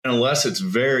unless it's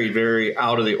very, very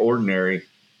out of the ordinary,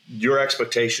 your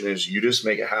expectation is you just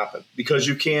make it happen, because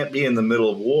you can't be in the middle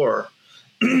of war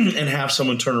and have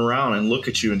someone turn around and look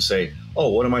at you and say, oh,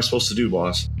 what am I supposed to do,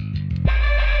 boss?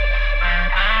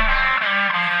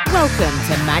 Welcome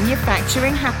to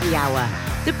Manufacturing Happy Hour,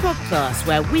 the podcast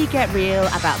where we get real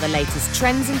about the latest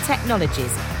trends and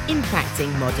technologies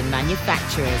impacting modern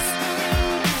manufacturers.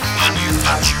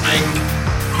 Manufacturing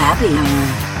Happy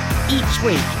Hour. Each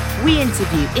week, we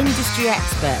interview industry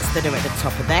experts that are at the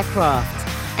top of their craft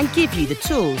and give you the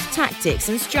tools, tactics,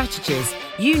 and strategies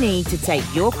you need to take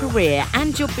your career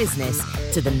and your business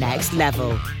to the next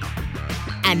level.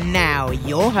 And now,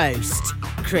 your host,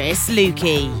 Chris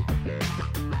Lukey.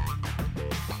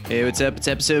 Hey, what's up? It's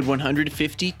episode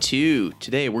 152.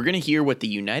 Today, we're going to hear what the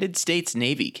United States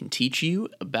Navy can teach you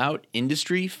about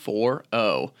Industry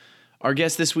 4.0. Our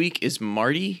guest this week is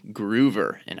Marty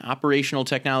Groover, an operational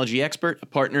technology expert, a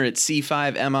partner at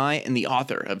C5MI, and the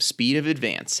author of Speed of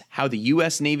Advance, How the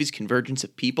U.S. Navy's Convergence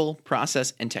of People,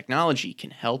 Process, and Technology Can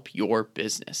Help Your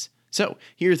Business. So,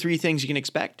 here are 3 things you can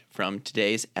expect from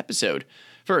today's episode.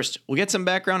 First, we'll get some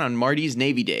background on Marty's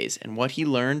Navy days and what he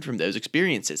learned from those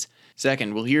experiences.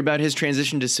 Second, we'll hear about his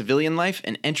transition to civilian life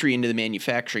and entry into the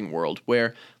manufacturing world,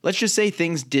 where, let's just say,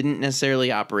 things didn't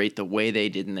necessarily operate the way they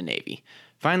did in the Navy.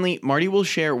 Finally, Marty will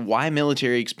share why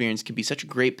military experience can be such a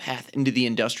great path into the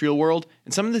industrial world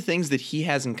and some of the things that he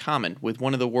has in common with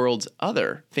one of the world's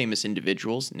other famous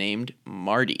individuals named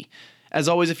Marty. As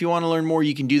always, if you want to learn more,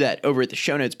 you can do that over at the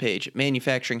show notes page at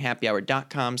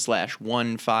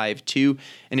manufacturinghappyhour.com/152.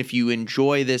 And if you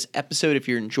enjoy this episode, if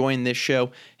you're enjoying this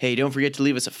show, hey, don't forget to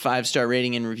leave us a 5-star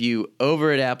rating and review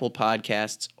over at Apple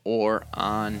Podcasts or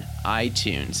on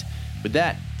iTunes. With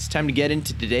that, it's time to get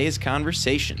into today's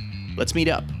conversation. Let's meet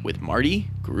up with Marty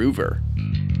Groover.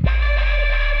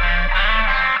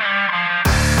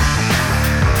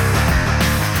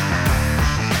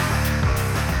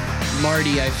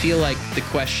 Marty, I feel like the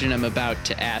question I'm about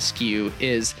to ask you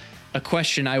is a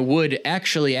question I would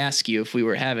actually ask you if we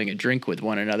were having a drink with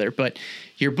one another, but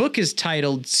your book is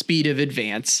titled Speed of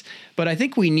Advance, but I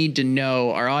think we need to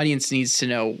know, our audience needs to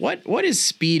know, what is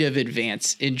speed of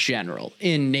advance in general,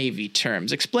 in Navy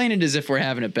terms? Explain it as if we're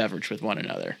having a beverage with one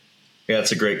another. Yeah,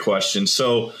 that's a great question.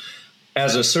 So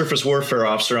as a surface warfare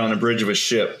officer on the bridge of a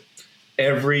ship,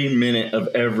 every minute of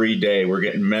every day we're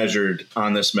getting measured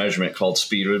on this measurement called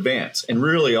speed of advance. And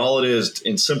really all it is,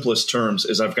 in simplest terms,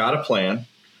 is I've got a plan,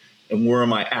 and where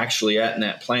am I actually at in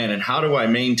that plan, and how do I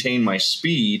maintain my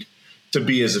speed to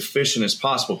be as efficient as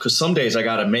possible? Because some days I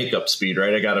got to make up speed,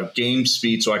 right? I got to gain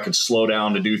speed so I can slow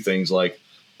down to do things like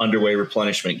underway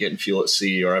replenishment, getting fuel at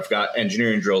sea, or I've got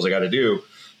engineering drills I got to do.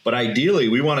 But ideally,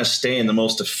 we want to stay in the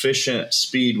most efficient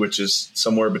speed, which is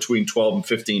somewhere between 12 and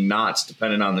 15 knots,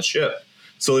 depending on the ship,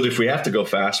 so that if we have to go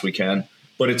fast, we can.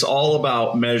 But it's all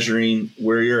about measuring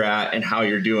where you're at and how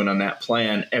you're doing on that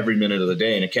plan every minute of the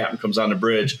day. And a captain comes on the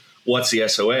bridge, what's the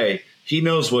SOA? He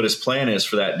knows what his plan is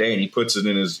for that day, and he puts it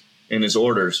in his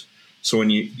orders. So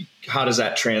how does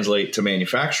that translate to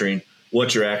manufacturing?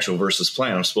 What's your actual versus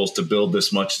plan? I'm supposed to build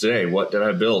this much today. What did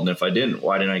I build? And if I didn't,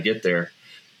 why didn't I get there?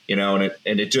 And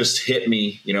it just hit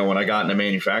me, when I got into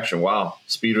manufacturing. Wow,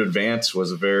 speed of advance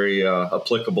was a very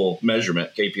applicable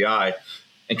measurement, KPI,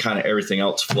 and kind of everything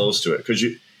else flows to it. Because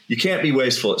you can't be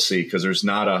wasteful at sea, because there's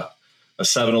not a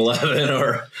 7-Eleven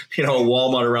or a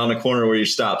Walmart around the corner where you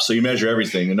stop. So you measure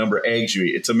everything, the number of eggs you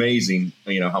eat. It's amazing,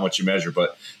 how much you measure.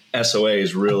 But SOA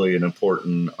is really an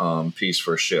important piece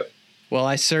for a ship. Well,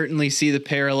 I certainly see the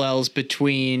parallels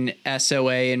between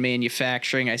SOA and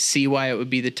manufacturing. I see why it would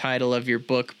be the title of your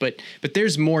book, but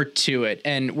there's more to it.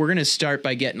 And we're going to start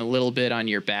by getting a little bit on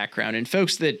your background. And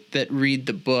folks that read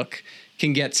the book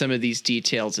can get some of these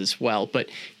details as well. But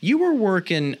you were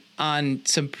working on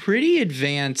some pretty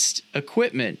advanced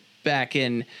equipment back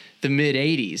in the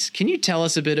mid-'80s. Can you tell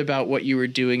us a bit about what you were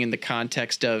doing in the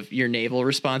context of your naval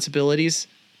responsibilities?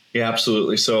 Yeah,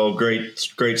 absolutely. So great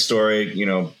story,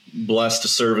 blessed to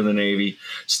serve in the Navy.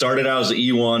 Started out as an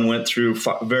E1, went through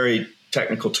very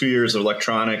technical 2 years of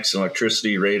electronics,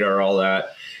 electricity, radar, all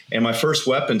that. And my first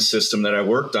weapons system that I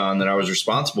worked on, that I was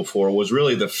responsible for, was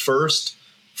really the first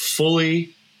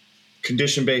fully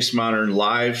condition-based modern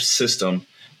live system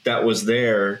that was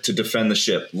there to defend the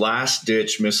ship. Last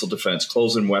ditch missile defense,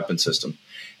 close-in weapon system.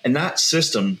 And that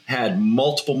system had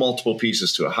multiple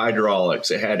pieces to it. Hydraulics,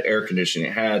 it had air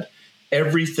conditioning, it had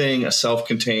everything a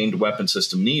self-contained weapon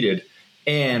system needed,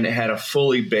 and it had a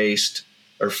fully based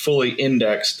or fully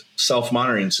indexed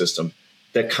self-monitoring system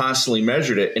that constantly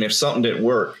measured it. And if something didn't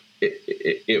work,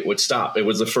 it would stop. It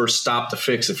was the first stop to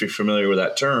fix, if you're familiar with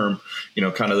that term,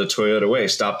 kind of the Toyota way,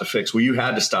 stop to fix. Well, you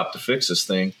had to stop to fix this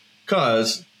thing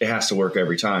because it has to work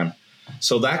every time.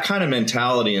 So that kind of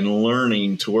mentality and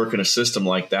learning to work in a system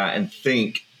like that and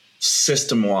think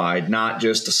system wide, not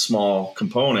just a small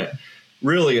component,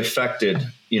 really affected,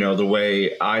 the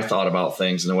way I thought about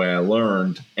things and the way I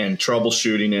learned, and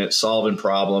troubleshooting it, solving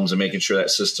problems, and making sure that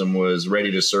system was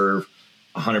ready to serve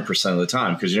 100% of the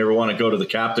time. Because you never want to go to the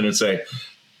captain and say,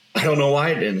 I don't know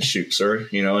why it didn't shoot, sir.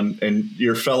 And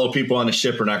your fellow people on the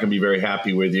ship are not going to be very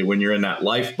happy with you when you're in that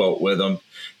lifeboat with them,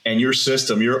 and your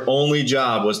system, your only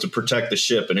job was to protect the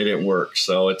ship, and it didn't work.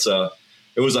 So it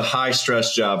was a high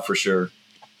stress job for sure.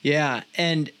 Yeah.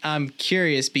 And I'm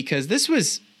curious because this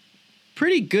was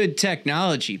pretty good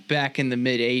technology back in the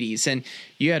mid 80s, and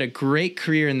you had a great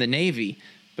career in the Navy.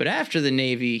 But after the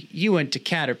Navy, you went to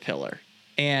Caterpillar,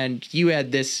 and you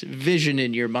had this vision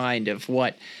in your mind of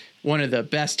what one of the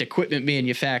best equipment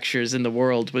manufacturers in the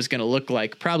world was going to look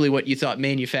like, probably what you thought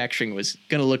manufacturing was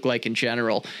going to look like in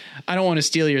general. I don't want to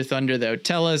steal your thunder, though.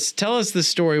 Tell us the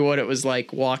story, what it was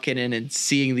like walking in and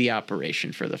seeing the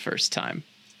operation for the first time.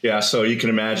 Yeah, so you can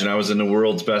imagine I was in the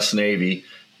world's best Navy,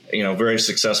 very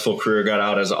successful career, got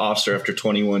out as an officer after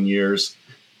 21 years.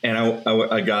 And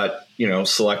I got,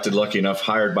 selected, lucky enough,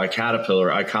 hired by Caterpillar,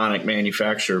 iconic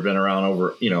manufacturer, been around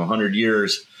over, 100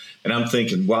 years. And I'm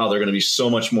thinking, wow, they're going to be so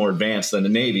much more advanced than the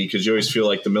Navy, because you always feel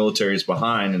like the military is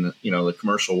behind and, the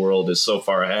commercial world is so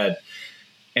far ahead.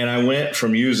 And I went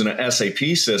from using an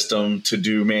SAP system to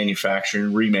do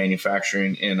manufacturing,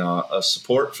 remanufacturing in a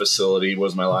support facility.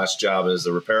 Was my last job as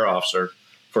a repair officer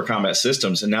for combat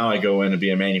systems. And now I go in to be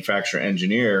a manufacturer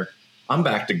engineer. I'm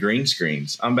back to green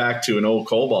screens. I'm back to an old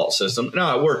Cobalt system.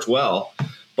 Now, it worked well,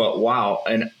 but wow.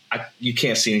 And you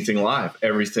can't see anything live.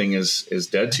 Everything is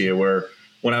dead to you. Where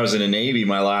when I was in the Navy,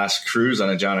 my last cruise on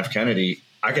a John F. Kennedy,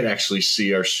 I could actually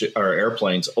see our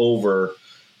airplanes over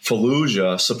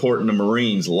Fallujah supporting the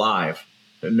Marines live.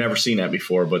 I've never seen that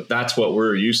before, but that's what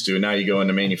we're used to. Now you go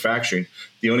into manufacturing.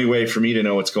 The only way for me to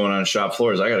know what's going on the shop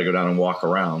floor is I got to go down and walk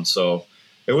around. So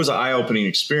it was an eye-opening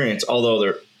experience,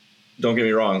 although don't get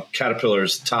me wrong,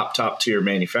 Caterpillar's top tier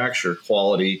manufacturer,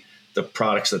 quality, the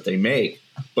products that they make,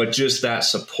 but just that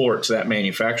support to that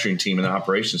manufacturing team and the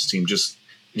operations team just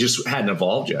hadn't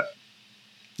evolved yet.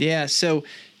 Yeah. So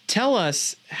tell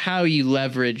us how you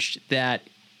leveraged that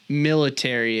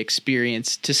military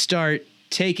experience to start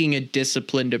taking a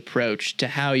disciplined approach to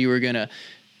how you were going to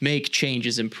make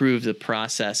changes, improve the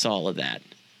process, all of that.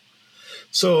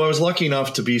 So I was lucky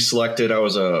enough to be selected. I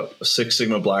was a Six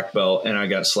Sigma black belt, and I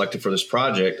got selected for this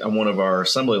project on one of our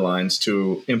assembly lines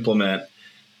to implement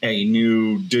a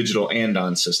new digital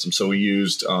andon system. So we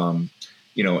used,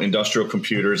 industrial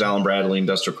computers, Allen Bradley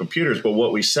industrial computers. But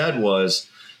what we said was,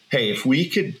 hey, if we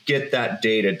could get that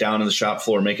data down to the shop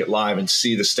floor, make it live, and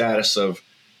see the status of,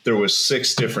 there was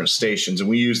 6 different stations, and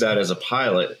we use that as a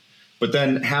pilot, but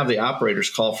then have the operators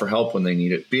call for help when they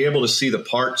need it, be able to see the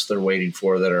parts they're waiting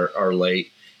for that are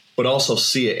late, but also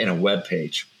see it in a web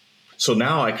page. So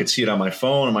now I could see it on my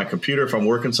phone or my computer if I'm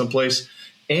working someplace,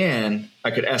 and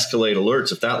I could escalate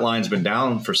alerts. If that line's been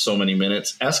down for so many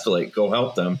minutes, escalate, go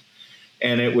help them.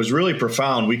 And it was really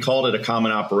profound. We called it a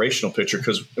common operational picture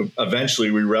because eventually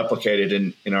we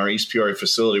replicated in our East Peoria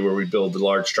facility where we build the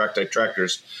large track-type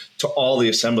tractors to all the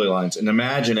assembly lines. And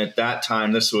imagine at that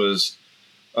time, this was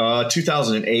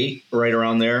 2008, right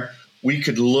around there, we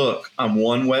could look on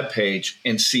one web page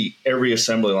and see every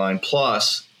assembly line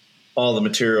plus all the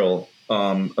material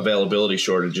availability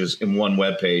shortages in one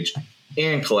web page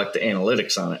and collect the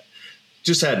analytics on it.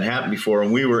 Just hadn't happened before.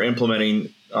 And we were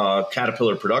implementing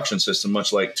Caterpillar production system,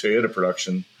 much like Toyota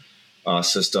production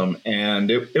system.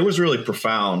 And it was really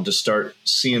profound to start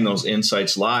seeing those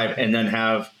insights live and then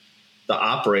have the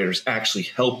operators actually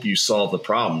help you solve the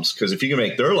problems. Because if you can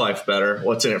make their life better,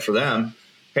 what's in it for them?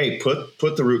 Hey,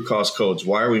 put the root cause codes.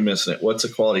 Why are we missing it? What's the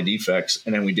quality defects?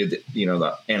 And then we did the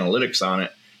analytics on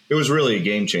it. It was really a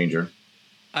game changer.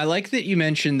 I like that you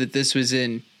mentioned that this was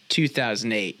in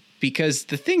 2008, because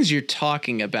the things you're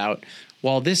talking about,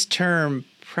 while this term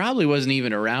probably wasn't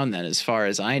even around then as far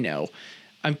as I know,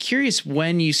 I'm curious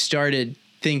when you started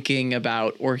thinking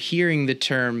about or hearing the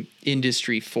term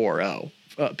Industry 4.0,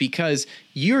 because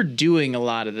you're doing a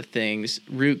lot of the things,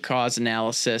 root cause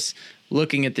analysis,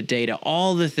 looking at the data,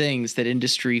 all the things that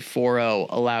Industry 4.0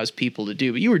 allows people to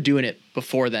do, but you were doing it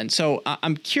before then. So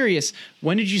I'm curious,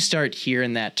 when did you start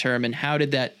hearing that term, and how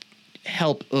did that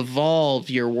help evolve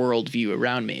your worldview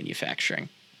around manufacturing?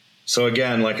 So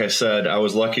again, like I said, I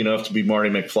was lucky enough to be Marty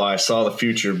McFly. I saw the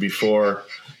future before,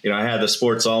 I had the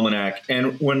sports almanac.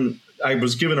 And when I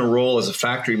was given a role as a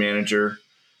factory manager,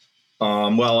 I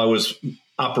was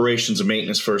operations and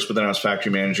maintenance first, but then I was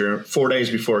factory manager 4 days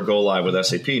before go live with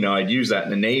SAP. Now I'd use that in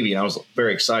the Navy, and I was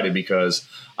very excited because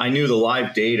I knew the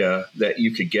live data that you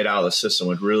could get out of the system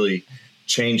would really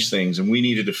change things. And we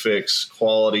needed to fix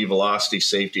quality, velocity,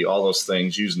 safety, all those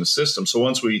things using the system. So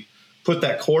once we put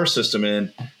that core system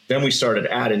in, then we started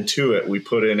adding to it. We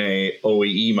put in a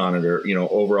OEE monitor,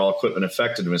 overall equipment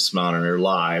effectiveness monitor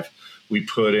live. We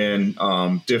put in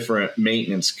different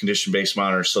maintenance condition-based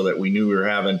monitors so that we knew we were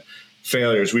having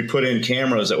failures. We put in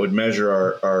cameras that would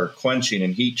measure our quenching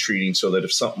and heat treating so that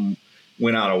if something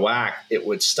went out of whack, it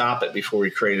would stop it before we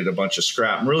created a bunch of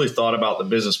scrap, and really thought about the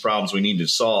business problems we needed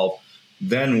to solve.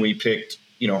 Then we picked,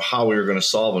 how we were going to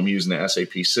solve them using the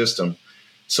SAP system.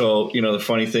 So, the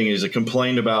funny thing is I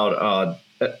complained about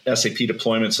SAP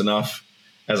deployments enough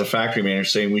as a factory manager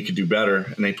saying we could do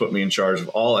better. And they put me in charge of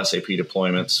all SAP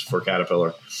deployments for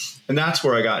Caterpillar. And that's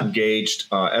where I got engaged.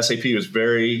 SAP was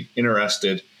very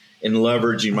interested in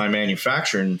leveraging my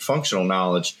manufacturing functional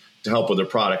knowledge to help with their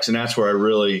products. And that's where I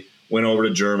really went over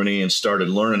to Germany and started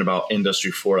learning about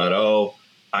Industry 4.0,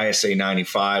 ISA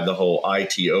 95, the whole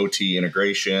IT/OT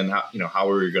integration, how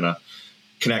we were going to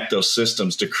connect those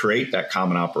systems to create that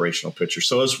common operational picture.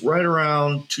 So it's right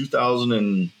around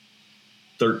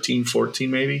 2013, 14,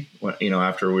 maybe, when,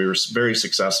 after we were very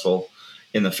successful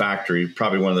in the factory,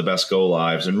 probably one of the best go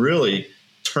lives, and really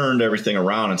turned everything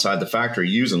around inside the factory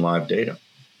using live data.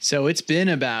 So it's been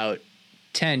about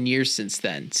 10 years since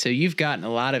then. So you've gotten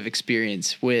a lot of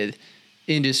experience with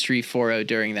Industry 4.0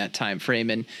 during that time frame.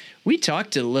 And we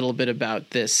talked a little bit about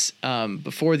this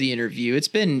before the interview. It's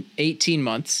been 18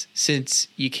 months since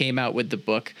you came out with the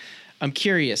book. I'm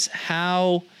curious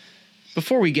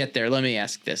before we get there, let me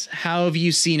ask this. How have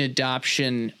you seen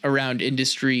adoption around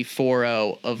Industry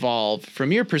 4.0 evolve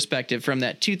from your perspective from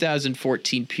that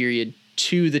 2014 period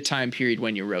to the time period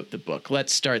when you wrote the book?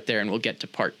 Let's start there and we'll get to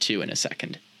part 2 in a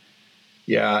second.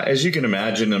 Yeah, as you can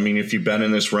imagine, if you've been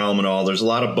in this realm at all, there's a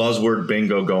lot of buzzword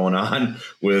bingo going on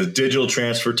with digital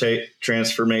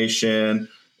transformation,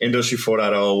 Industry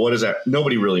 4.0. What is that?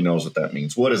 Nobody really knows what that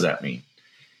means. What does that mean?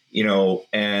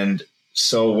 And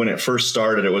so when it first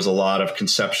started, it was a lot of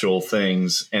conceptual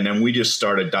things. And then we just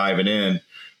started diving in,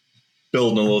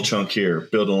 building a little chunk here,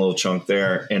 building a little chunk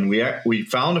there. And we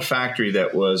found a factory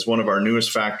that was one of our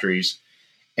newest factories,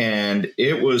 and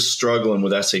it was struggling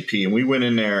with SAP. And we went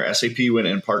in there, SAP went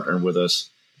in and partnered with us,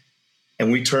 and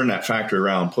we turned that factory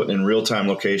around, putting in real-time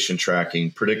location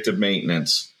tracking, predictive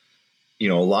maintenance,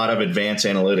 a lot of advanced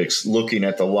analytics, looking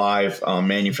at the live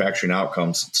manufacturing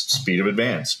outcomes, speed of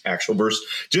advance, actual versus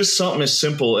just something as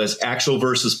simple as actual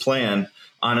versus plan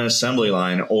on an assembly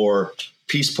line, or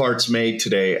piece parts made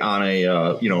today on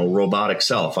a robotic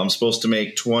cell. If I'm supposed to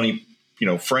make 20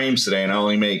 frames today and I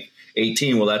only make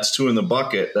 18, well, that's 2 in the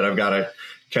bucket that I've got to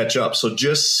catch up. So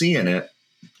just seeing it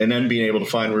and then being able to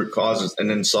find root causes and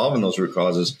then solving those root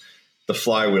causes, the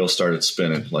flywheel started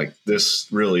spinning. Like, this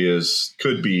really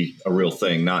could be a real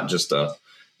thing, not just a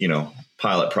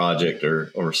pilot project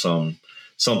or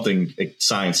something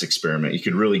science experiment. You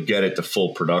could really get it to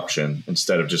full production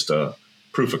instead of just a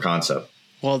proof of concept.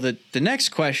 Well, the next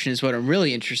question is what I'm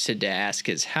really interested to ask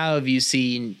is, how have you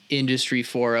seen Industry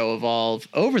 4.0 evolve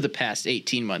over the past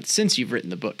 18 months since you've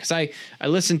written the book? Because I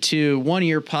listened to one of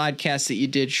your podcasts that you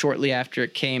did shortly after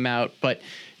it came out, but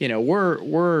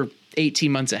we're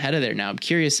 18 months ahead of there now. I'm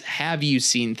curious, have you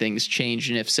seen things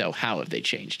change? And if so, how have they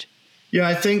changed? Yeah,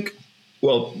 I think,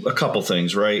 a couple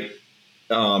things, right?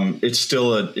 It's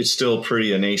still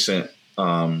pretty a nascent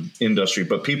industry,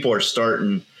 but people are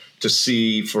starting to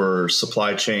see, for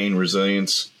supply chain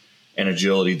resilience and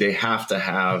agility, they have to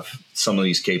have some of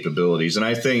these capabilities. And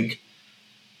I think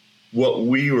what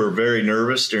we were very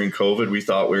nervous during COVID, we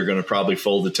thought we were going to probably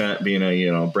fold the tent, being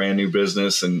a brand new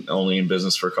business and only in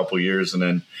business for a couple of years. And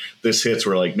then this hits,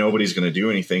 we're like, nobody's going to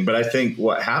do anything. But I think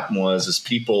what happened is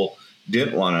people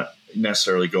didn't want to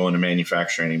necessarily go into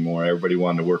manufacturing anymore. Everybody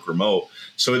wanted to work remote.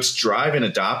 So it's driving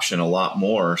adoption a lot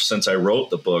more since I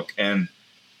wrote the book. And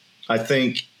I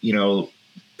think,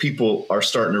 people are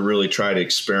starting to really try to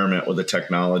experiment with the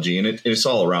technology, and it's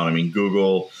all around.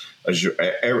 Google, Azure,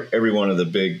 every one of the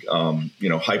big,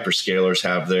 hyperscalers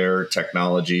have their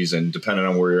technologies, and depending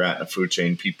on where you're at in the food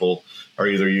chain, people are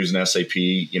either using SAP,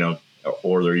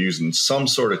 or they're using some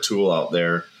sort of tool out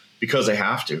there because they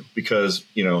have to, because,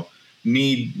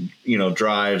 need,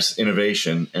 drives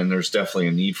innovation, and there's definitely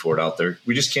a need for it out there.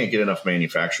 We just can't get enough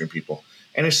manufacturing people.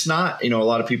 And it's not, a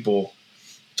lot of people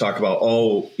talk about,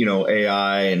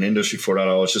 AI and Industry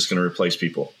 4.0, it's just going to replace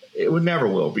people. It would never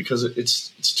will, because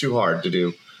it's too hard to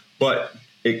do, but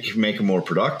it can make them more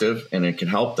productive and it can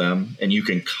help them. And you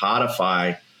can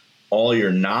codify all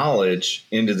your knowledge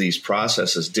into these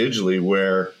processes digitally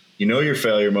where you know your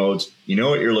failure modes, you know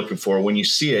what you're looking for. When you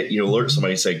see it, you alert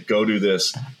somebody and say, go do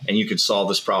this, and you can solve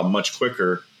this problem much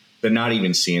quicker than not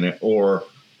even seeing it or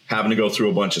having to go through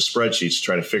a bunch of spreadsheets to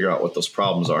try to figure out what those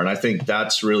problems are. And I think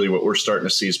that's really what we're starting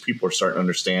to see is people are starting to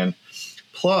understand.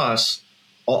 Plus,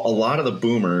 a lot of the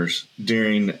boomers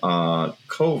during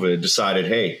COVID decided,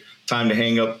 hey, time to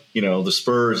hang up, the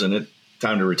spurs and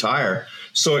time to retire.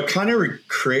 So it kind of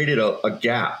created a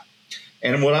gap.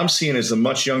 And what I'm seeing is the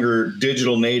much younger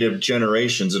digital native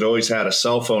generations that always had a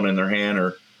cell phone in their hand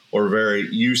or very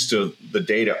used to the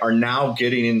data are now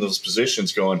getting in those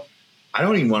positions going, I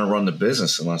don't even want to run the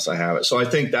business unless I have it. So I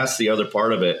think that's the other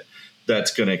part of it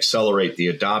that's going to accelerate the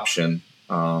adoption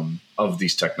of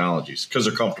these technologies because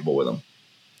they're comfortable with them.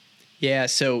 Yeah,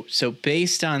 so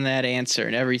based on that answer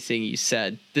and everything you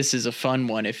said, this is a fun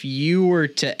one. If you were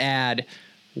to add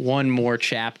one more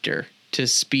chapter to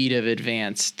Speed of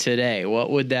Advance today,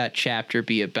 what would that chapter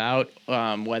be about?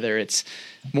 Whether it's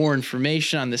more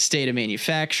information on the state of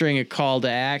manufacturing, a call to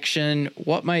action,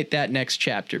 what might that next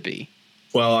chapter be?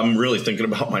 Well, I'm really thinking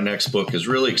about my next book is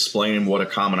really explaining what a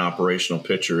common operational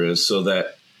picture is so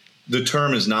that the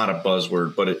term is not a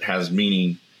buzzword, but it has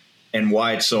meaning and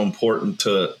why it's so important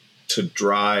to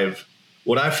drive.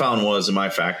 What I found was in my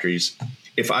factories,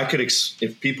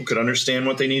 if people could understand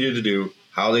what they needed to do,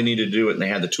 how they needed to do it, and they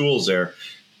had the tools there,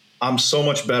 I'm so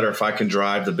much better if I can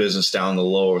drive the business down the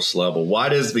lowest level. Why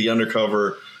does the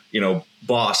undercover,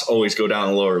 boss always go down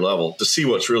the lower level? To see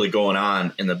what's really going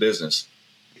on in the business.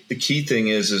 The key thing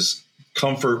is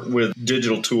comfort with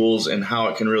digital tools and how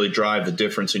it can really drive the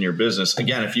difference in your business.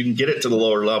 Again, if you can get it to the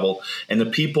lower level and the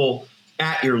people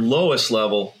at your lowest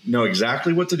level know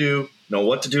exactly what to do, know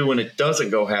what to do when it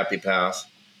doesn't go happy path,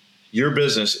 your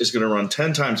business is going to run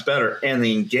 10 times better and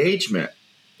the engagement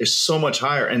is so much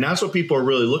higher. And that's what people are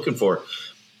really looking for.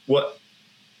 What,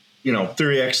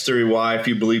 theory X, theory Y, if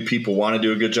you believe people want to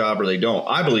do a good job or they don't,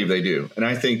 I believe they do. And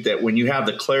I think that when you have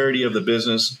the clarity of the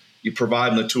business, you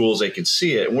provide them the tools, they can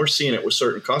see it. And we're seeing it with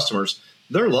certain customers.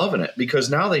 They're loving it because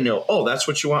now they know, oh, that's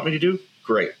what you want me to do?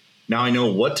 Great. Now I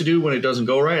know what to do when it doesn't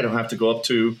go right. I don't have to go up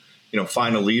to,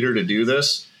 find a leader to do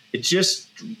this. It just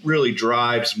really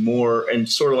drives more, and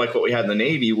sort of like what we had in the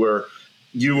Navy where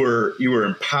you were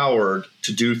empowered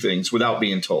to do things without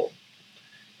being told.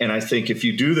 And I think if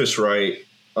you do this right,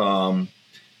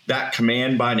 that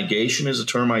command by negation is a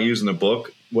term I use in the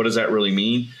book. What does that really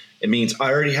mean? It means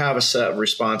I already have a set of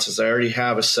responses. I already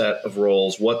have a set of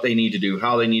roles, what they need to do,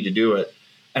 how they need to do it.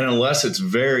 And unless it's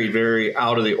very, very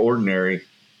out of the ordinary,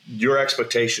 your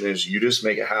expectation is you just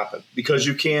make it happen because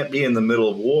you can't be in the middle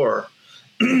of war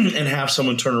and have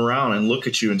someone turn around and look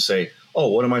at you and say, oh,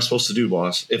 what am I supposed to do,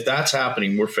 boss? If that's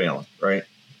happening, we're failing, right?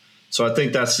 So I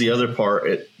think that's the other part.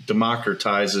 It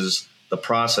democratizes the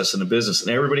process in the business, and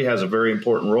everybody has a very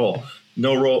important role.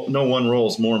 No one role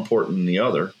is more important than the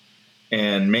other.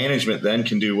 And management then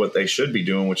can do what they should be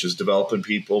doing, which is developing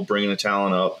people, bringing the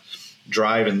talent up,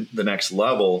 driving the next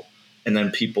level, and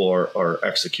then people are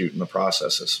executing the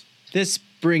processes. This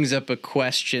brings up a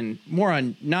question more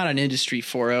on not on Industry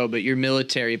 4.0, but your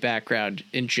military background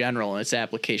in general and its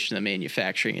application in the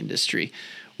manufacturing industry.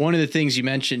 One of the things you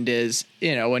mentioned is,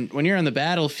 when you're on the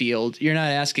battlefield, you're not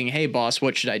asking, hey, boss,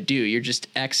 what should I do? You're just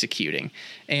executing.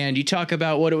 And you talk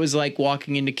about what it was like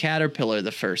walking into Caterpillar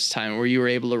the first time, where you were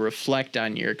able to reflect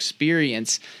on your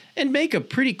experience and make a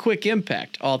pretty quick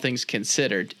impact, all things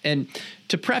considered. And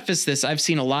to preface this, I've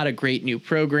seen a lot of great new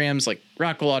programs, like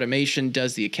Rockwell Automation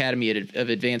does the Academy of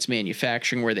Advanced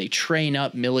Manufacturing, where they train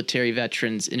up military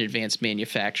veterans in advanced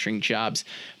manufacturing jobs.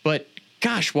 But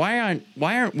gosh, why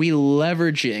aren't we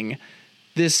leveraging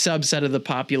this subset of the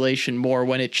population more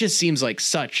when it just seems like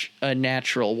such a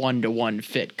natural one-to-one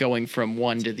fit going from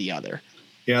one to the other?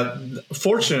 Yeah,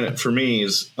 fortunate for me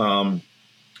is, I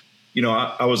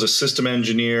was a system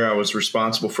engineer. I was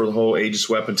responsible for the whole Aegis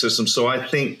weapon system. So I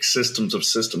think systems of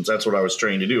systems. That's what I was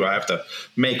trained to do. I have to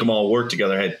make them all work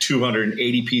together. I had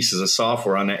 280 pieces of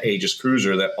software on that Aegis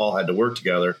cruiser that all had to work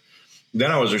together. Then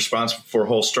I was responsible for a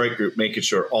whole strike group, making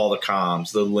sure all the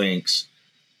comms, the links,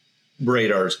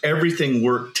 radars, everything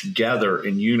worked together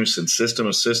in unison, system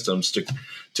of systems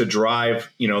to drive,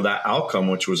 that outcome,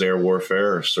 which was air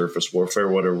warfare or surface warfare,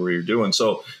 whatever we were doing.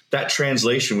 So that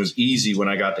translation was easy when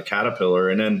I got to Caterpillar.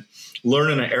 And then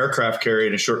learning an aircraft carrier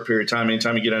in a short period of time,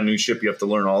 anytime you get on a new ship, you have to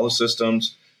learn all the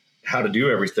systems, how to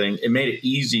do everything. It made it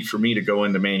easy for me to go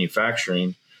into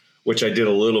manufacturing, which I did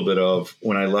a little bit of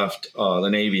when I left the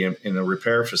Navy in a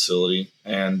repair facility.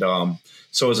 And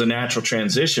so it was a natural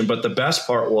transition. But the best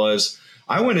part was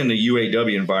I went in the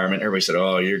UAW environment. Everybody said,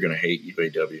 oh, you're going to hate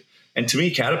UAW. And to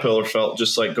me, Caterpillar felt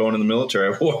just like going in the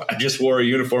military. I just wore a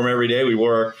uniform every day. We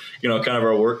wore, kind of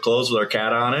our work clothes with our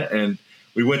cat on it. And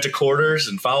we went to quarters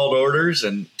and followed orders.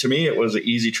 And to me, it was an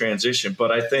easy transition.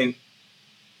 But I think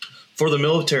for the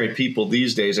military people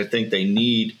these days, I think they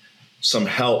need some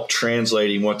help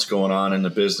translating what's going on in the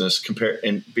business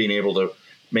and being able to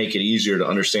make it easier to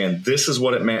understand this is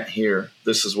what it meant here.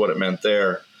 This is what it meant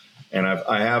there. And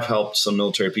I have helped some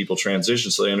military people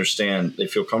transition so they understand, they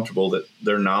feel comfortable that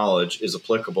their knowledge is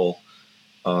applicable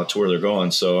to where they're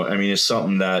going. So, I mean, it's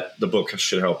something that the book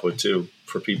should help with too,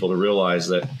 for people to realize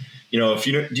that, if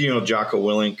do you know Jocko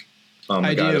Willink,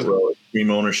 the guy that wrote Extreme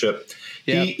Ownership?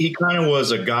 Yeah. He kind of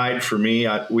was a guide for me.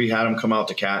 We had him come out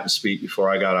to Cat and speak before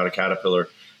I got out of Caterpillar.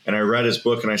 And I read his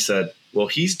book and I said, well,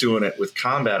 he's doing it with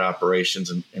combat operations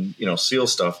and SEAL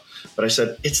stuff. But I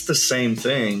said, it's the same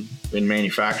thing in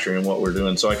manufacturing and what we're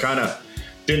doing. So I kind of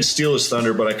didn't steal his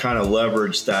thunder, but I kind of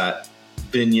leveraged that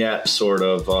vignette sort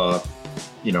of,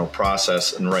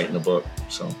 process in writing the book.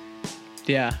 So,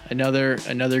 yeah,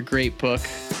 another great book.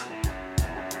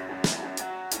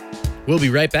 We'll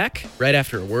be right back right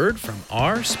after a word from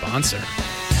our sponsor.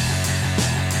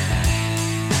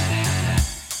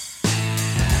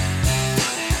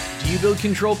 Do you build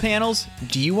control panels?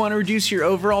 Do you want to reduce your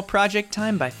overall project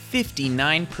time by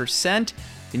 59%?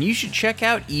 Then you should check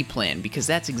out ePlan, because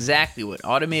that's exactly what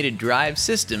Automated Drive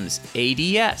Systems,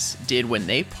 ADS, did when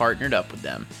they partnered up with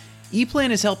them.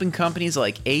 ePlan is helping companies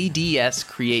like ADS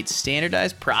create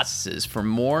standardized processes for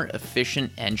more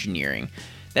efficient engineering.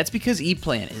 That's because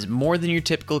ePlan is more than your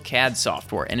typical CAD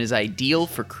software and is ideal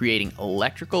for creating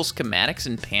electrical schematics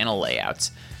and panel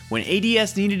layouts. When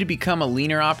ADS needed to become a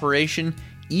leaner operation,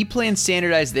 ePlan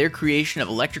standardized their creation of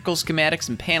electrical schematics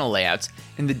and panel layouts,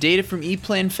 and the data from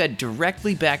ePlan fed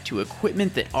directly back to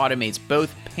equipment that automates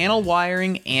both panel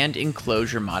wiring and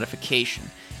enclosure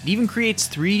modification. It even creates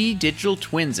 3D digital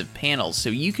twins of panels so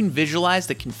you can visualize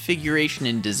the configuration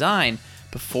and design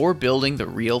before building the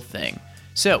real thing.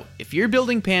 So, if you're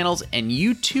building panels and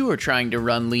you too are trying to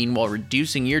run lean while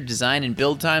reducing your design and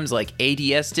build times like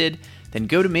ADS did, then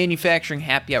go to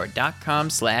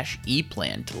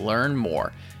manufacturinghappyhour.com/eplan to learn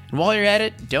more. And while you're at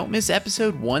it, don't miss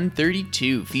episode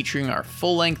 132 featuring our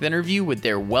full-length interview with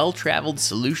their well-traveled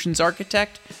solutions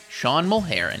architect, Sean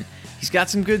Mulheron. He's got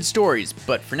some good stories,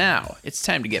 but for now, it's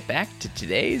time to get back to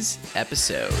today's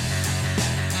episode.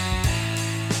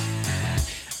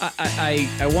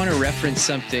 I want to reference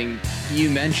something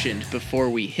you mentioned before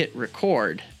we hit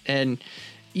record. And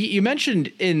you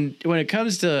mentioned when it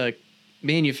comes to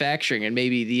manufacturing and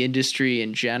maybe the industry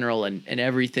in general and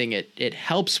everything it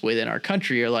helps with in our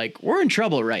country, you're like, we're in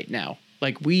trouble right now.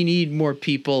 Like, we need more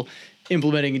people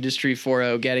implementing Industry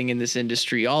 4.0, getting in this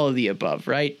industry, all of the above,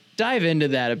 right? Dive into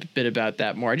that a bit about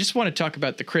that more. I just want to talk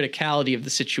about the criticality of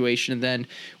the situation, and then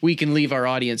we can leave our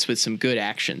audience with some good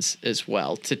actions as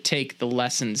well to take the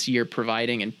lessons you're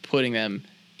providing and putting them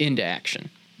into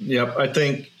action. Yep. I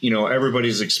think,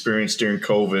 everybody's experience during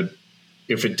COVID,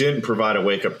 if it didn't provide a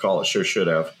wake-up call, it sure should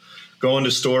have. Going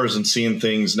to stores and seeing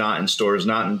things not in stores,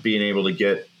 not being able to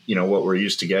get, what we're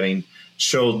used to getting,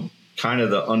 showed kind of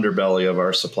the underbelly of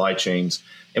our supply chains.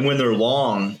 And when they're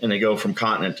long and they go from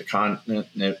continent to continent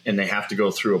and they have to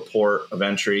go through a port of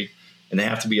entry and they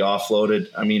have to be offloaded,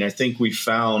 I mean, I think we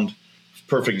found –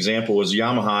 perfect example was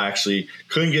Yamaha actually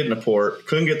couldn't get in a port,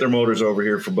 couldn't get their motors over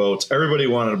here for boats. Everybody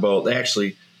wanted a boat. They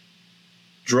actually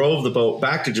drove the boat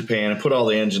back to Japan and put all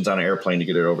the engines on an airplane to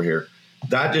get it over here.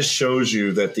 That just shows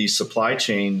you that these supply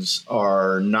chains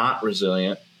are not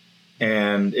resilient.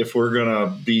 And if we're going to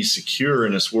be secure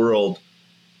in this world,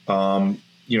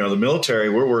 the military,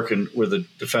 we're working with the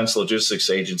Defense Logistics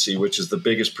Agency, which is the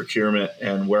biggest procurement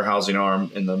and warehousing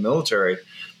arm in the military.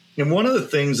 And one of the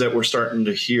things that we're starting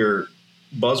to hear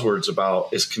buzzwords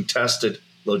about is contested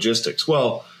logistics.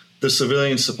 Well, the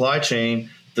civilian supply chain,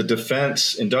 the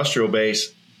defense industrial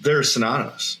base, they're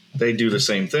synonymous. They do the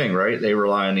same thing, right? They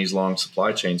rely on these long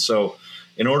supply chains. So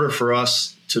in order for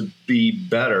us to be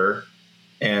better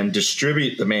and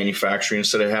distribute the manufacturing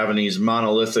instead of having these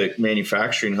monolithic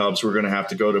manufacturing hubs, we're going to have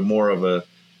to go to more of a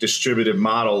distributed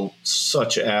model,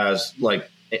 such as like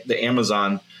the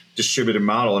Amazon distributed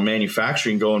model in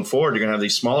manufacturing going forward. You're going to have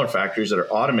these smaller factories that are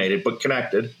automated but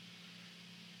connected,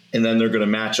 and then they're going to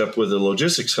match up with a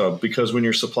logistics hub, because when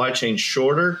your supply chain's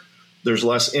shorter, there's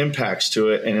less impacts to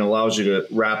it, and it allows you to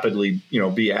rapidly,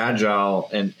 be agile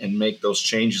and make those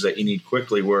changes that you need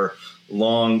quickly, where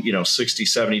long, 60,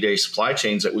 70-day supply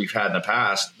chains that we've had in the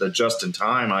past, the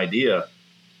just-in-time idea,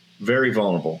 very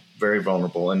vulnerable.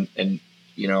 And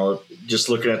just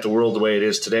looking at the world the way it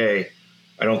is today,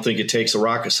 I don't think it takes a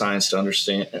rocket science to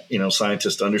understand,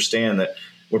 scientists to understand that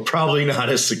we're probably not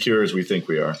as secure as we think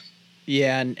we are.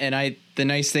 Yeah, and the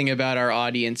nice thing about our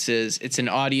audience is it's an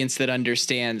audience that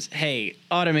understands, hey,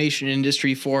 automation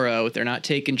industry 4.0, they're not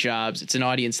taking jobs. It's an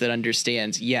audience that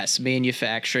understands, yes,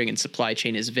 manufacturing and supply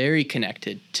chain is very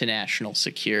connected to national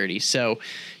security. So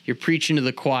you're preaching to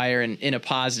the choir in a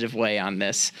positive way on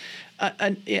this.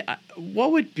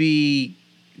 What would be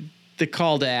the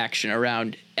call to action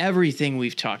around everything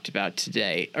we've talked about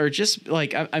today? Or just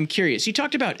like, I'm curious, you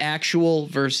talked about actual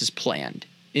versus planned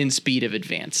in speed of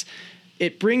advance.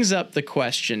 It brings up the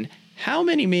question, how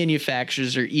many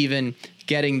manufacturers are even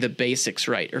getting the basics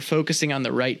right or focusing on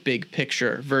the right big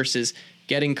picture versus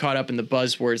getting caught up in the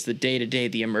buzzwords, the day-to-day,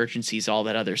 the emergencies, all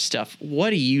that other stuff? What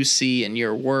do you see in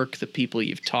your work, the people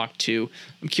you've talked to?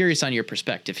 I'm curious on your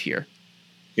perspective here.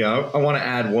 Yeah, I want to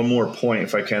add one more point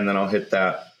if I can, then I'll hit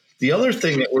that. The other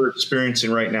thing that we're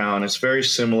experiencing right now, and it's very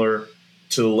similar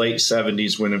to the late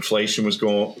 70s when inflation was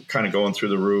going through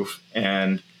the roof,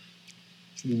 and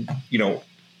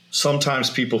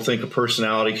sometimes people think a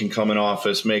personality can come in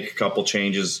office, make a couple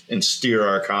changes, and steer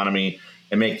our economy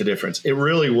and make the difference. It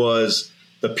really was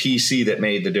the PC that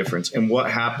made the difference. And what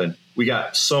happened? We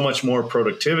got so much more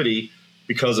productivity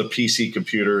because of PC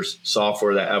computers,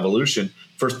 software, that evolution.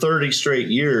 For 30 straight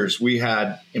years, we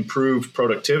had improved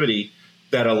productivity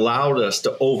that allowed us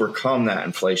to overcome that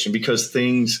inflation because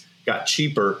things got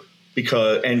cheaper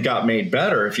and got made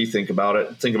better. If you think about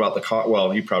it, think about the car.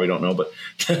 Well, you probably don't know, but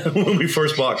when we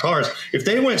first bought cars, if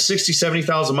they went 60,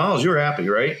 70,000 miles, you were happy,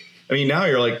 right? I mean, now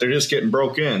you're like, they're just getting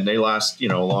broke in. They last,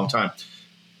 a long time.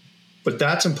 But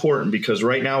that's important because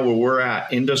right now where we're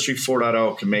at, Industry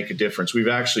 4.0 can make a difference. We've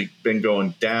actually been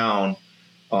going down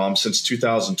since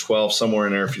 2012, somewhere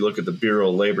in there. If you look at the Bureau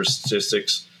of Labor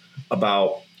Statistics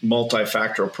about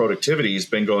multifactorial productivity, has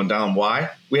been going down.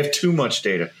 Why? We have too much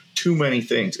data. Too many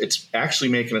things. It's actually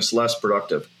making us less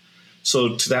productive.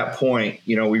 So to that point,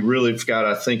 we really have got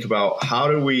to think about how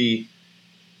do we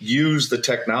use the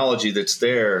technology that's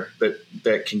there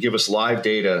that can give us live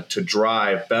data to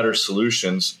drive better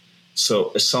solutions.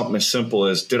 So it's something as simple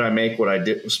as, did I make what I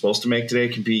was supposed to make today?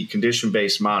 Can be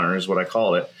condition-based monitoring is what I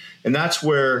call it. And that's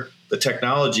where the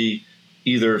technology,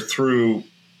 either through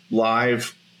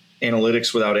live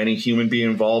analytics without any human being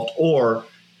involved, or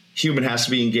human has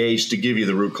to be engaged to give you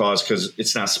the root cause because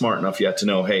it's not smart enough yet to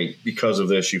know, hey, because of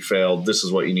this, you failed. This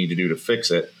is what you need to do to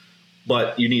fix it.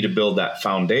 But you need to build that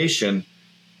foundation.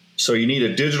 So you need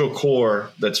a digital core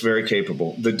that's very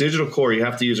capable. The digital core, you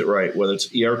have to use it right, whether it's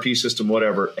ERP system,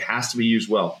 whatever, it has to be used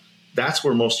well. That's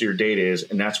where most of your data is,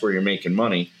 and that's where you're making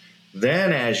money.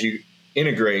 Then as you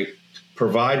integrate,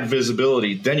 provide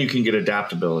visibility, then you can get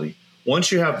adaptability.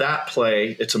 Once you have that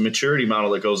play, it's a maturity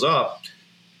model that goes up.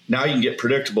 Now you can get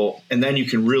predictable, and then you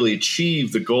can really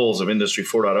achieve the goals of Industry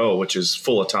 4.0, which is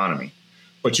full autonomy.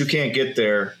 But you can't get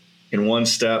there in one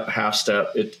step, half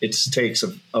step. It takes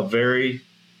a very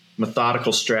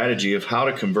methodical strategy of how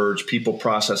to converge people,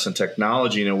 process, and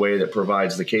technology in a way that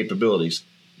provides the capabilities,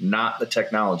 not the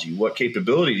technology. What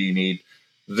capability do you need?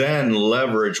 Then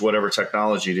leverage whatever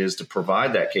technology it is to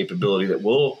provide that capability that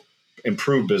will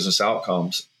improve business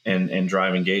outcomes and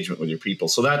drive engagement with your people.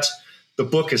 So the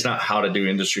book is not how to do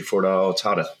Industry 4.0. It's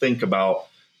how to think about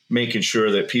making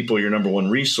sure that people, your number one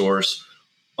resource,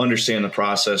 understand the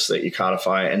process, that you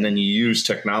codify, and then you use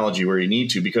technology where you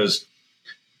need to. Because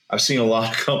I've seen a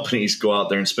lot of companies go out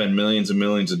there and spend millions and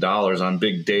millions of dollars on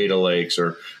big data lakes,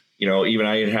 or, even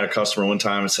I even had a customer one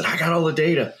time and said, I got all the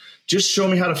data. Just show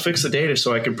me how to fix the data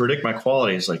so I can predict my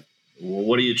quality. It's like, well,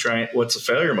 what are you trying? What's the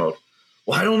failure mode?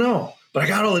 Well, I don't know, but I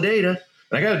got all the data.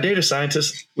 And I got a data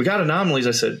scientist. We got anomalies.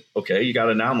 I said, okay, you got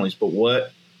anomalies, but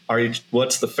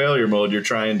what's the failure mode you're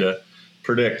trying to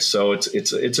predict? So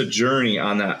it's a journey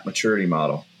on that maturity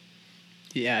model.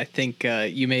 Yeah, I think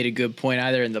you made a good point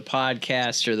either in the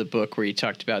podcast or the book where you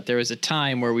talked about there was a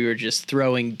time where we were just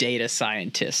throwing data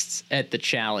scientists at the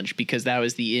challenge because that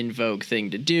was the in vogue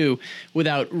thing to do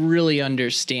without really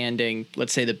understanding,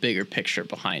 let's say, the bigger picture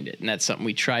behind it. And that's something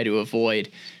we try to avoid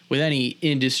with any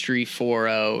Industry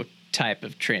 4.0 type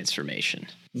of transformation.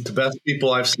 The best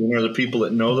people I've seen are the people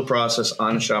that know the process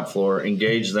on the shop floor,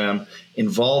 engage them,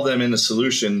 involve them in the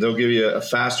solution. They'll give you a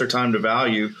faster time to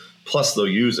value, plus they'll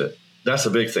use it. That's a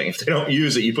big thing. If they don't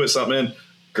use it, you put something in,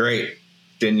 great.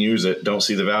 Didn't use it, don't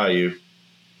see the value,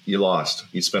 you lost.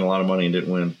 You spent a lot of money and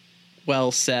didn't win.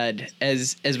 Well said.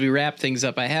 As we wrap things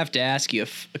up, I have to ask you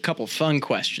a couple fun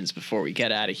questions before we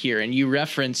get out of here. And you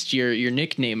referenced your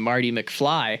nickname, Marty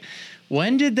McFly.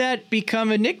 When did that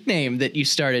become a nickname that you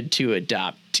started to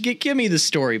adopt? Give me the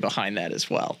story behind that as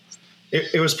well.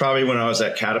 It was probably when I was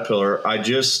at Caterpillar. I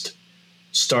just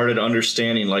started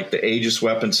understanding, like, the Aegis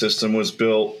weapon system was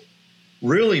built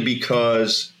really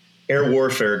because air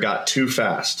warfare got too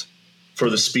fast for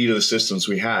the speed of the systems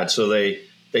we had. So they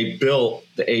built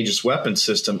the Aegis weapon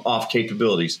system off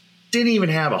capabilities. Didn't even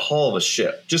have a hull of a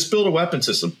ship. Just built a weapon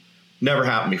system. Never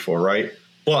happened before, right?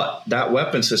 But that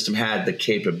weapon system had the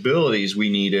capabilities we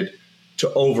needed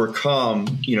to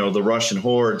overcome, the Russian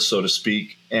horde, so to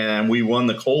speak. And we won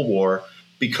the Cold War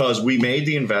because we made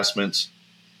the investments,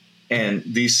 and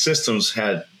these systems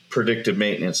had predictive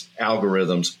maintenance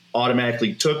algorithms,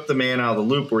 automatically took the man out of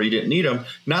the loop where you didn't need them.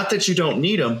 Not that you don't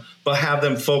need them, but have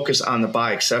them focus on the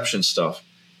by exception stuff.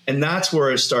 And that's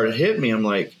where it started hitting me. I'm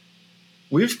like,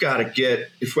 I've got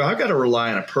to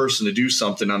rely on a person to do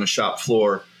something on the shop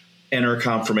floor, enter a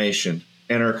confirmation,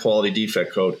 enter a quality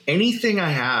defect code. Anything I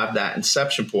have, that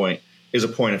inception point is a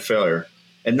point of failure.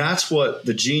 And that's what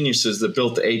the geniuses that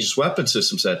built the Aegis weapon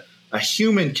system said. A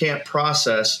human can't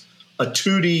process a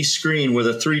 2D screen with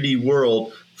a 3D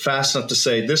world fast enough to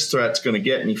say this threat's going to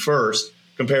get me first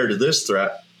compared to this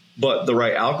threat, but the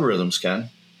right algorithms can.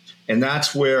 And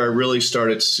that's where I really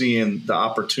started seeing the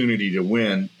opportunity to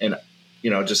win. And,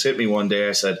 it just hit me one day.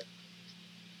 I said,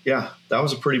 yeah, that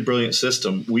was a pretty brilliant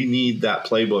system. We need that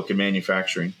playbook in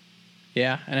manufacturing.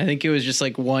 Yeah, and I think it was just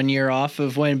like 1 year off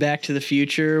of when Back to the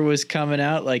Future was coming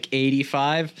out, like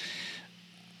 85.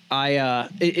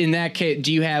 In that case,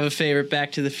 do you have a favorite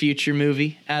Back to the Future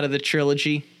movie out of the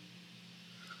trilogy?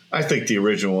 I think the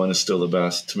original one is still the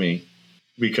best to me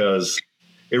because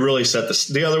it really set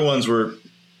the other ones were,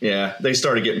 they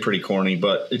started getting pretty corny,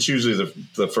 but it's usually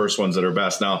the first ones that are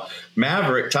best. Now,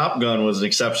 Maverick, Top Gun was an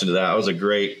exception to that. It was a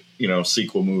great,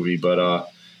 sequel movie. But,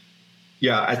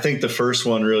 I think the first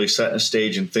one really setting a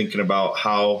stage and thinking about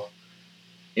how,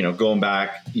 going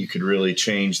back, you could really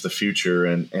change the future.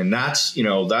 And that's,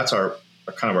 that's our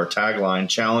kind of our tagline,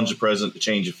 challenge the present to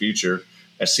change the future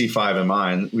at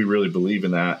C5MI. And we really believe in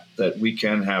that we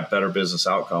can have better business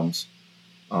outcomes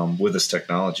with this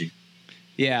technology.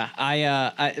 Yeah,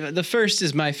 I the first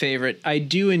is my favorite. I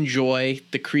do enjoy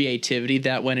the creativity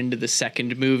that went into the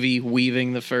second movie,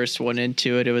 weaving the first one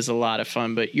into it. It was a lot of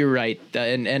fun, but you're right.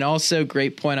 And also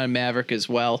great point on Maverick as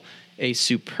well. A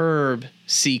superb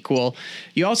sequel.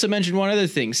 You also mentioned one other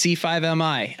thing,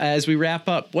 C5MI. As we wrap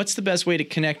up, what's the best way to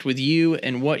connect with you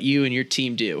and what you and your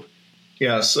team do?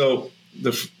 Yeah, so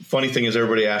the funny thing is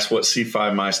everybody asks what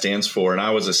C5MI stands for, and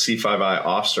I was a C5I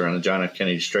officer on the John F.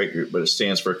 Kennedy Strike Group, but it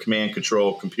stands for Command,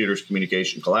 Control, Computers,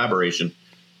 Communication, Collaboration.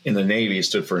 In the Navy, it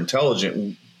stood for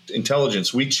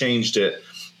intelligence. We changed it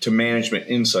to Management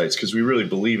Insights because we really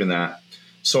believe in that.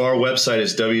 So our website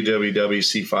is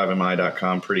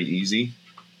www.c5mi.com, pretty easy.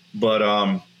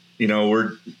 But,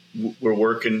 we're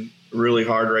working really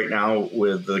hard right now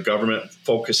with the government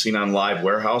focusing on live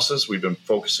warehouses. We've been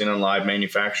focusing on live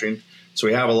manufacturing. So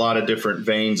we have a lot of different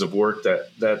veins of work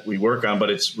that we work on, but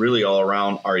it's really all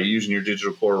around, are you using your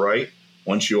digital core right?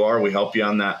 Once you are, we help you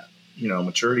on that,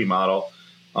 maturity model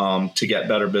to get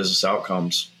better business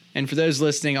outcomes. And for those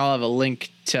listening, I'll have a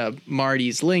link to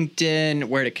Marty's LinkedIn,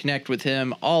 where to connect with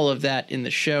him, all of that in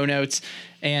the show notes.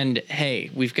 And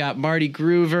hey, we've got Marty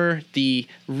Groover, the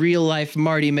real-life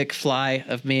Marty McFly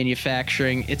of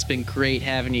manufacturing. It's been great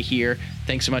having you here.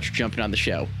 Thanks so much for jumping on the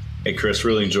show. Hey, Chris,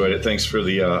 really enjoyed it. Thanks for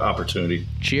the opportunity.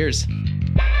 Cheers.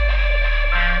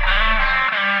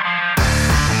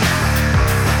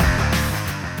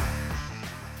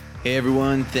 Hey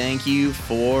everyone, thank you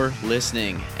for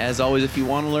listening. As always, if you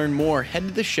want to learn more, head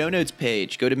to the show notes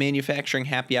page. Go to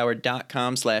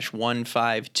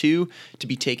manufacturinghappyhour.com/152 to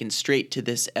be taken straight to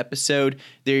this episode.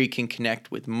 There you can connect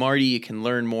with Marty. You can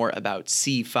learn more about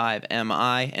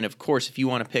C5MI. And of course, if you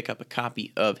want to pick up a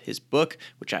copy of his book,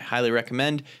 which I highly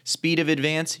recommend, Speed of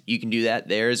Advance, you can do that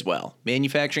there as well.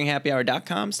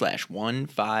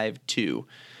 manufacturinghappyhour.com/152.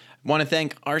 I want to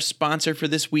thank our sponsor for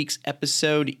this week's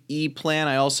episode, ePlan.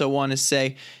 I also want to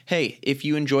say, hey, if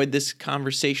you enjoyed this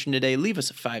conversation today, leave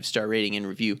us a 5-star rating and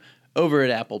review over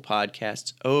at Apple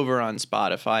Podcasts, over on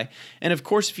Spotify. And of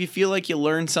course, if you feel like you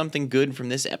learned something good from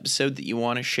this episode that you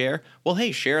want to share, well,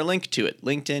 hey, share a link to it.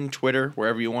 LinkedIn, Twitter,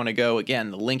 wherever you want to go.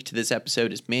 Again, the link to this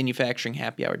episode is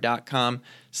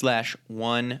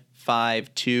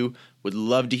manufacturinghappyhour.com/152. Would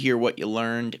love to hear what you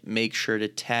learned. Make sure to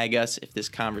tag us if this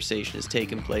conversation has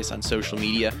taken place on social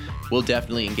media. We'll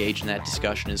definitely engage in that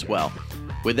discussion as well.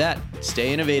 With that,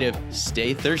 stay innovative,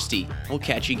 stay thirsty. We'll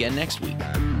catch you again next week.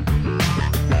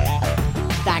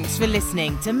 Thanks for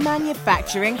listening to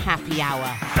Manufacturing Happy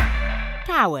Hour,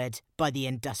 powered by the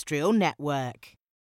Industrial Network.